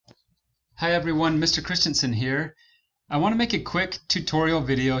Hi everyone, Mr. Christensen here. I want to make a quick tutorial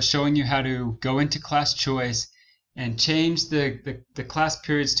video showing you how to go into class choice and change the class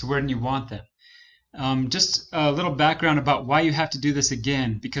periods to when you want them. Just a little background about why you have to do this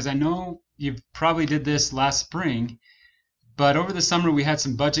again, because I know you probably did this last spring, but over the summer we had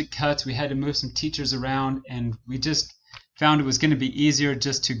some budget cuts, we had to move some teachers around, and we just found it was going to be easier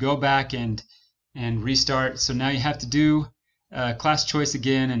just to go back and restart. So now you have to do class choice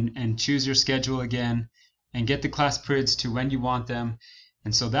again and choose your schedule again and get the class periods to when you want them.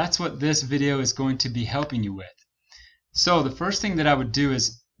 And so that's what this video is going to be helping you with. So the first thing that I would do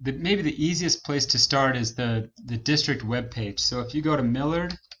is maybe the easiest place to start is the district web page. So if you go to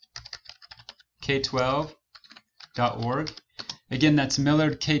millardk12.org, again that's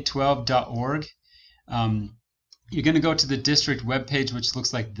millardk12.org, you're going to go to the district web page, which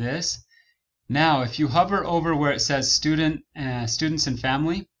looks like this. Now, if you hover over where it says students and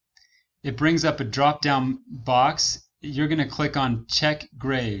family, it brings up a drop-down box. You're going to click on check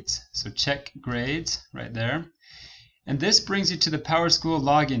grades. So check grades right there. And this brings you to the PowerSchool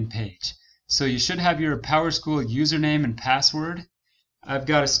login page. So you should have your PowerSchool username and password. I've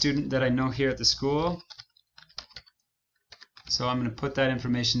got a student that I know here at the school, so I'm going to put that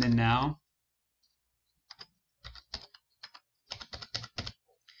information in now.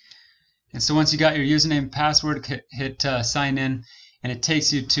 And so once you got your username and password, hit sign in, and it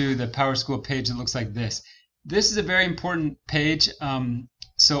takes you to the PowerSchool page that looks like this. This is a very important page.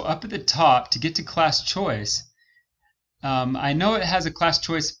 So up at the top, to get to class choice, I know it has a class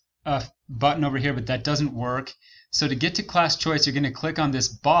choice button over here, but that doesn't work. So to get to class choice, you're going to click on this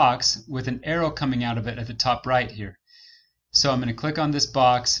box with an arrow coming out of it at the top right here. So I'm going to click on this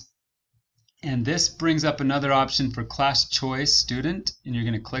box, and this brings up another option for class choice student, and you're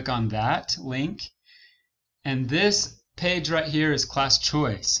going to click on that link. And this page right here is class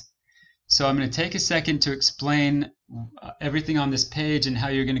choice. So I'm going to take a second to explain everything on this page and how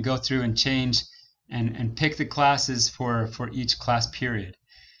you're going to go through and change and pick the classes for each class period.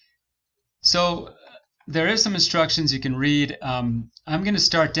 So there is some instructions you can read. I'm going to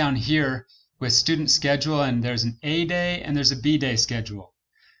start down here with student schedule, and there's an A day and there's a B day schedule.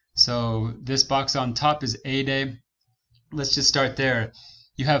 So this box on top is A day. Let's just start there.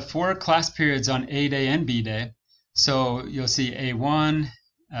 You have 4 class periods on A day and B day. So you'll see A1,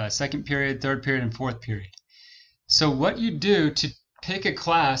 second period, third period, and fourth period. So what you do to pick a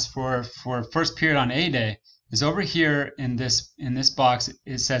class for first period on A day is over here in this box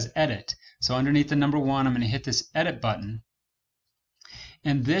it says edit. So underneath the number 1, I'm going to hit this edit button.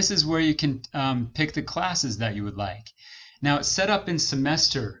 And this is where you can pick the classes that you would like. Now it's set up in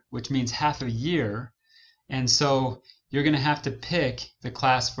semester, which means half a year, and so you're going to have to pick the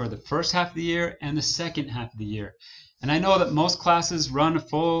class for the first half of the year and the second half of the year. And I know that most classes run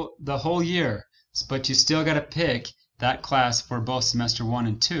the whole year, but you still got to pick that class for both semester 1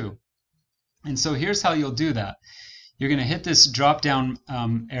 and 2. And so here's how you'll do that. You're going to hit this drop-down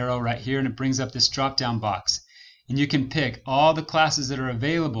arrow right here, and it brings up this drop-down box. And you can pick all the classes that are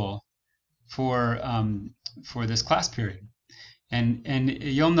available for this class period. And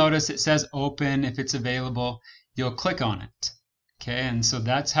you'll notice it says open if it's available. You'll click on it. Okay, and so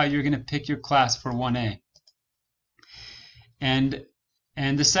that's how you're going to pick your class for 1A. And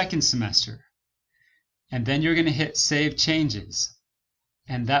the second semester. And then you're going to hit Save Changes.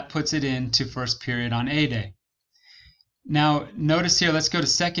 And that puts it into first period on A day. Now notice here, let's go to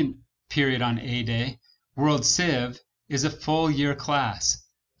second period on A day. World Civ is a full year class,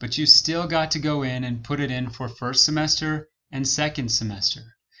 but you still got to go in and put it in for first semester and second semester.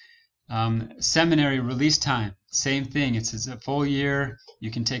 Seminary release time, same thing. It's a full year. You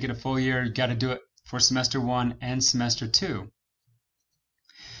can take it a full year. You got to do it for semester 1 and semester 2.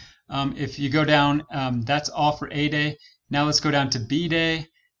 If you go down, that's all for A day. Now let's go down to B day.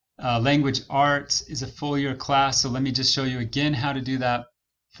 Language arts is a full year class. So let me just show you again how to do that.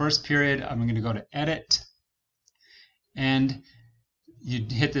 First period, I'm going to go to edit, and you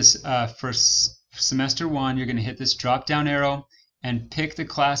hit this for semester 1, you're going to hit this drop down arrow and pick the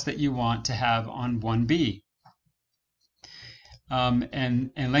class that you want to have on 1B.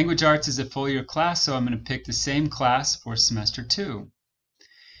 And language arts is a full year class, so I'm going to pick the same class for semester 2.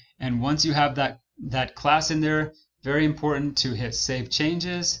 And once you have that class in there, very important to hit Save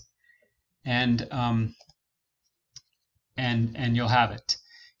Changes, and you'll have it.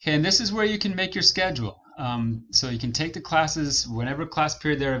 Okay, and this is where you can make your schedule. So you can take the classes whenever class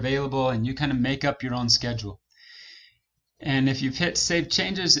period they're available, and you kind of make up your own schedule. And if you've hit Save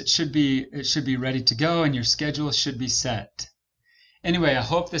Changes, it should be ready to go, and your schedule should be set. Anyway, I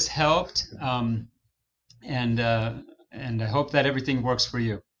hope this helped, and I hope that everything works for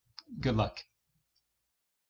you. Good luck.